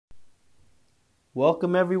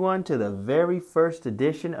Welcome everyone to the very first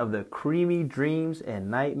edition of the Creamy Dreams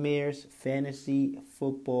and Nightmares Fantasy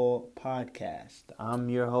Football Podcast. I'm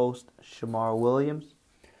your host, Shamar Williams.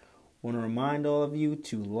 I want to remind all of you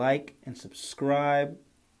to like and subscribe,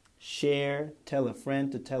 share, tell a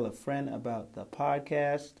friend to tell a friend about the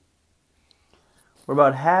podcast. We're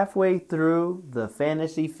about halfway through the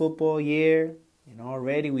fantasy football year, and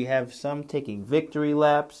already we have some taking victory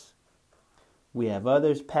laps. We have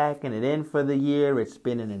others packing it in for the year. It's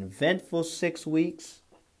been an eventful 6 weeks.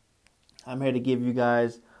 I'm here to give you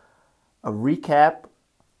guys a recap,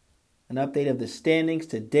 an update of the standings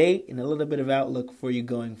to date, and a little bit of outlook for you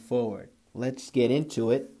going forward. Let's get into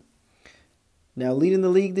it. Now, leading the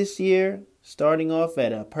league this year, starting off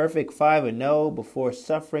at a perfect 5-0 before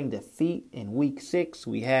suffering defeat in Week 6,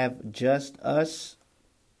 we have just us.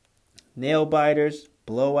 Nail biters,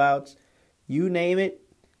 blowouts, you name it.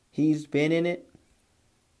 He's been in it.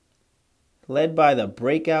 Led by the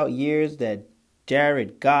breakout years that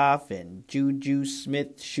Jared Goff and Juju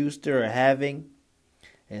Smith-Schuster are having,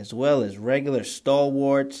 as well as regular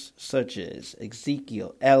stalwarts such as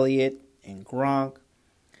Ezekiel Elliott and Gronk,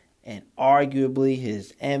 and arguably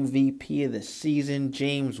his MVP of the season,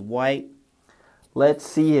 James White. Let's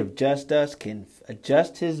see if Just Us can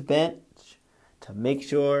adjust his bench to make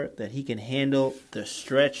sure that he can handle the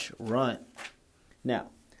stretch run. Now,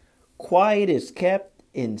 quiet is kept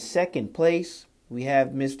in second place. We have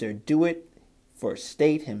Mr. Do It for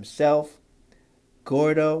State himself,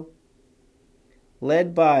 Gordo.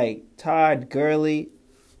 Led by Todd Gurley,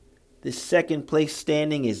 the second place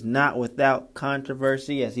standing is not without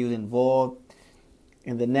controversy as he was involved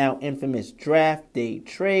in the now infamous draft day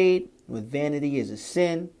trade with Vanity is a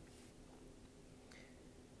Sin.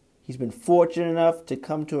 He's been fortunate enough to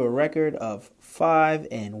come to a record of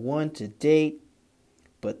 5-1 to date.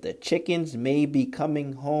 But the chickens may be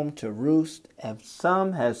coming home to roost as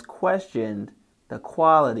some has questioned the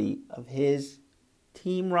quality of his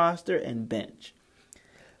team roster and bench.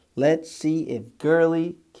 Let's see if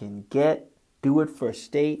Gurley can Do It for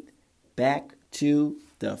State back to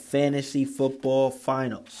the fantasy football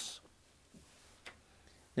finals.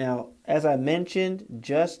 Now, as I mentioned,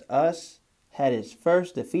 Just Us had his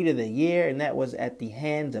first defeat of the year, and that was at the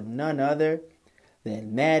hands of none other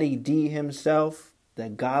than Matty D himself, the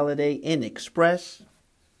Galladay Inn Express.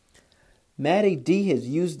 Matty D has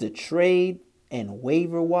used the trade and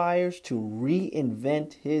waiver wires to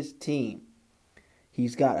reinvent his team.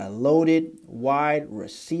 He's got a loaded wide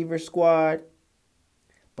receiver squad,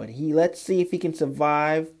 but let's see if he can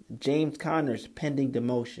survive James Conner's pending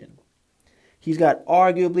demotion. He's got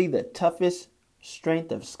arguably the toughest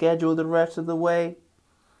strength of schedule the rest of the way.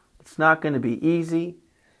 It's not going to be easy,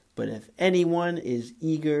 but if anyone is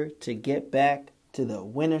eager to get back to the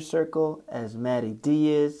winner circle as Matty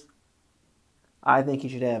D is, I think he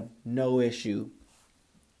should have no issue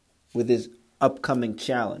with his upcoming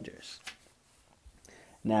challengers.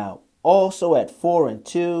 Now, also at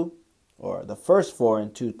 4-2, or the first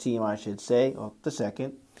 4-2 team I should say, or the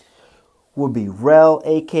second, would be Rel,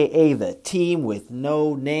 aka the team with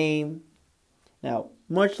no name. Now,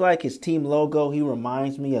 much like his team logo, he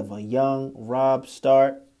reminds me of a young Robb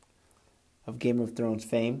Stark of Game of Thrones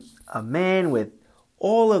fame. A man with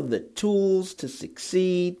all of the tools to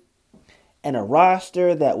succeed, and a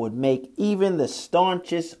roster that would make even the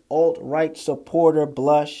staunchest alt-right supporter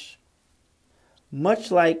blush. Much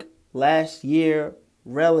like last year,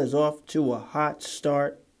 Rel is off to a hot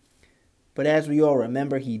start, but as we all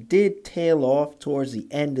remember, he did tail off towards the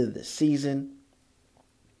end of the season.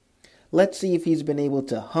 Let's see if he's been able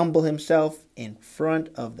to humble himself in front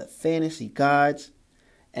of the fantasy gods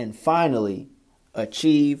and finally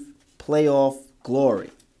achieve playoff glory.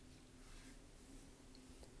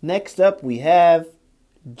 Next up, we have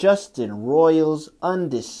Justin Royal's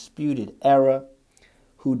undisputed era,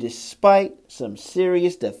 who despite some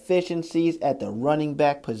serious deficiencies at the running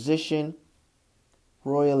back position,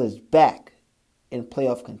 Royal is back in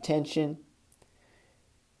playoff contention.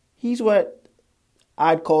 He's what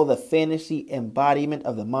I'd call the fantasy embodiment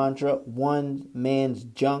of the mantra, one man's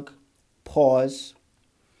junk, pause,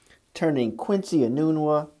 turning Quincy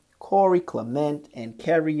Enunwa, Corey Clement, and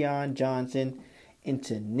Kerryon Johnson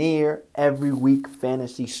into near every week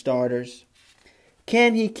fantasy starters.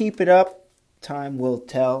 Can he keep it up? Time will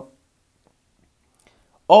tell.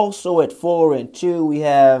 Also at 4-2, we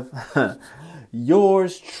have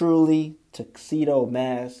yours truly, Tuxedo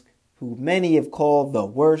Mask, who many have called the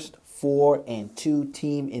worst 4-2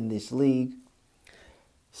 team in this league.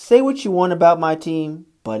 Say what you want about my team,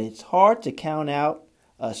 but it's hard to count out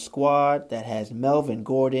a squad that has Melvin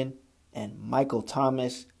Gordon and Michael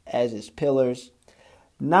Thomas as its pillars.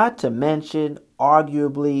 Not to mention,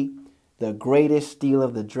 arguably, the greatest steal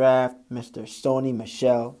of the draft, Mr. Sony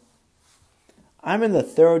Michel. I'm in the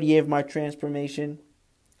third year of my transformation.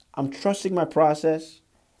 I'm trusting my process,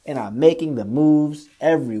 and I'm making the moves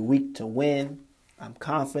every week to win. I'm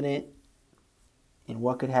confident in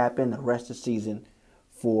what could happen the rest of the season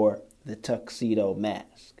for the Tuxedo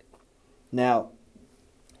Mask. Now,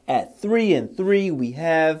 at 3-3, we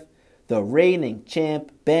have the reigning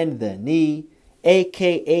champ, Bend the Knee,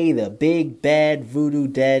 a.k.a. the Big Bad Voodoo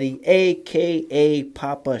Daddy, a.k.a.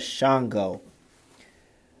 Papa Shango.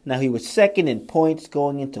 Now, he was second in points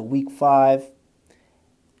going into Week 5.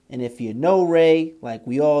 And if you know Ray, like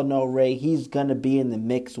we all know Ray, he's going to be in the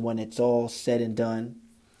mix when it's all said and done.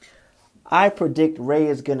 I predict Ray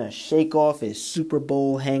is going to shake off his Super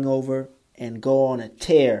Bowl hangover and go on a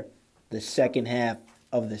tear the second half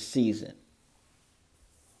of the season.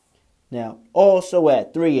 Now, also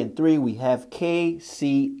at 3-3, we have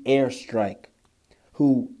KC Airstrike,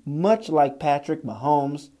 who, much like Patrick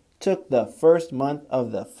Mahomes, took the first month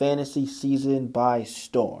of the fantasy season by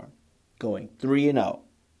storm, going 3-0.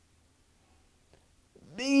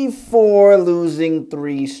 Before losing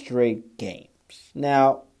 3 straight games.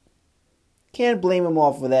 Now, can't blame him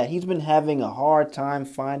all for that. He's been having a hard time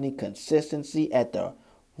finding consistency at the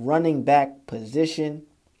running back position.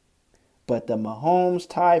 But the Mahomes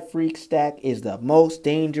tie freak stack is the most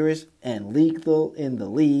dangerous and lethal in the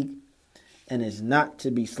league and is not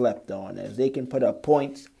to be slept on, as they can put up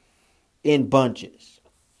points in bunches.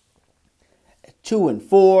 At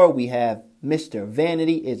 2-4, we have Mr.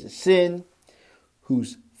 Vanity is a Sin,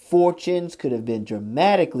 whose fortunes could have been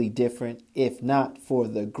dramatically different if not for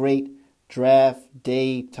the great draft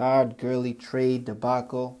day Todd Gurley trade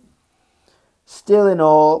debacle. Still in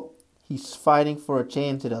all, he's fighting for a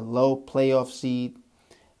chance at a low playoff seed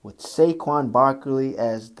with Saquon Barkley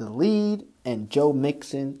as the lead and Joe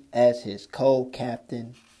Mixon as his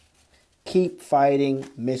co-captain. Keep fighting,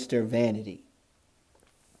 Mr. Vanity.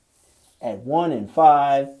 At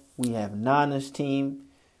 1-5, we have Nana's team,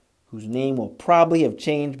 whose name will probably have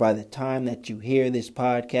changed by the time that you hear this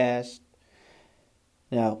podcast.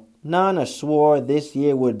 Now, Nana swore this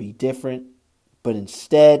year would be different, but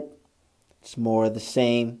instead, it's more of the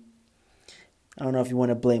same. I don't know if you want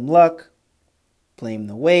to blame luck, blame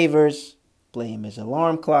the waivers, blame his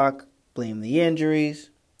alarm clock, blame the injuries,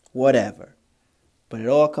 whatever. But it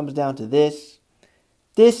all comes down to this.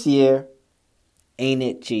 This year, ain't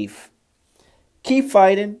it, Chief? Keep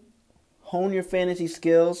fighting. Hone your fantasy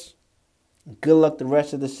skills. Good luck the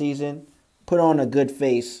rest of the season. Put on a good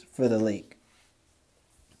face for the league.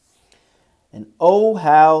 And oh,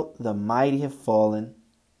 how the mighty have fallen.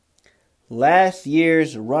 Last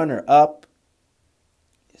year's runner-up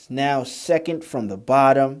is now second from the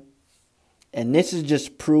bottom. And this is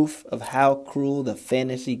just proof of how cruel the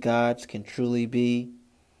fantasy gods can truly be.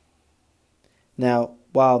 Now,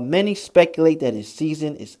 while many speculate that his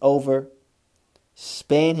season is over,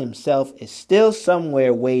 Span himself is still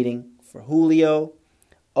somewhere waiting for Julio,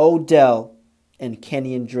 Odell, and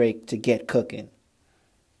Kenyon Drake to get cooking.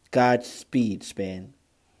 Godspeed, Span.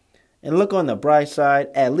 And look on the bright side,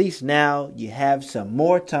 at least now you have some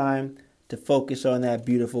more time to focus on that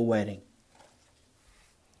beautiful wedding.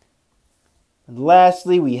 And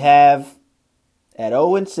lastly, we have, at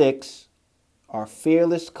 0-6, our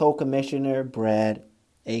fearless co-commissioner, Brad,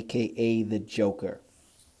 a.k.a. the Joker.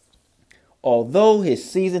 Although his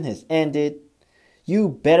season has ended, you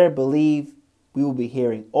better believe we will be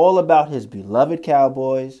hearing all about his beloved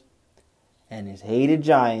Cowboys and his hated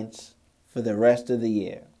Giants for the rest of the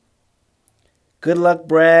year. Good luck,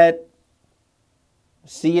 Brad.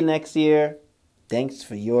 See you next year. Thanks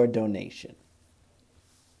for your donation.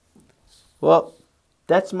 Well,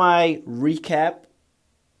 that's my recap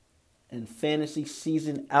and fantasy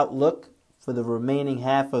season outlook for the remaining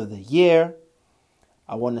half of the year.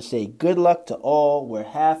 I want to say good luck to all. We're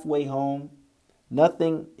halfway home.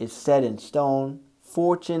 Nothing is set in stone.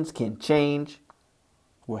 Fortunes can change.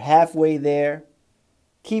 We're halfway there.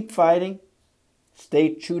 Keep fighting.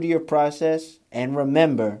 Stay true to your process. And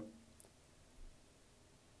remember,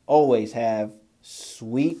 always have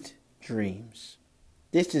sweet dreams.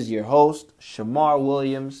 This is your host, Shamar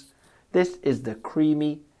Williams. This is the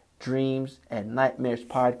Creamy Dreams and Nightmares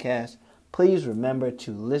podcast. Please remember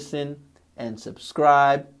to listen and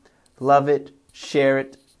subscribe. Love it, share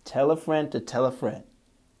it, tell a friend to tell a friend.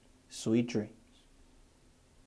 Sweet dreams.